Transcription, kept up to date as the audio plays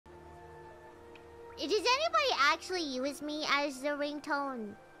Does anybody actually use me as the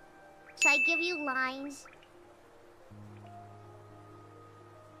ringtone? Should I give you lines?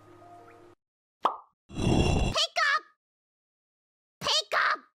 Pick up! Pick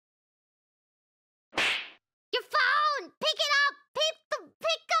up! Your phone! Pick it up!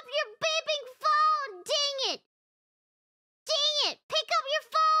 Pick up your beeping phone! Dang it! Dang it! Pick up your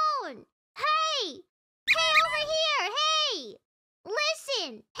phone! Hey! Hey, over here! Hey!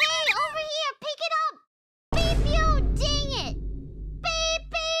 Listen! Hey, over here! Pick it up! Beep you! Dang it! Beep,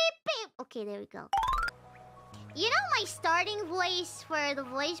 beep, beep! Okay, there we go. You know my starting voice for the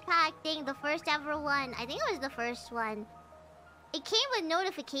voice pack thing, the first ever one? I think it was the first one. It came with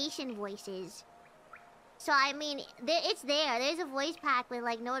notification voices. So, I mean, it's there. There's a voice pack with,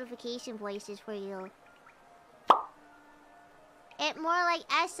 like, notification voices for you. It more like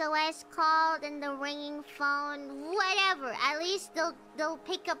SOS call than the ringing phone. Whatever. At least they'll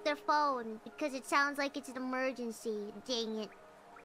pick up their phone because it sounds like it's an emergency. Dang it.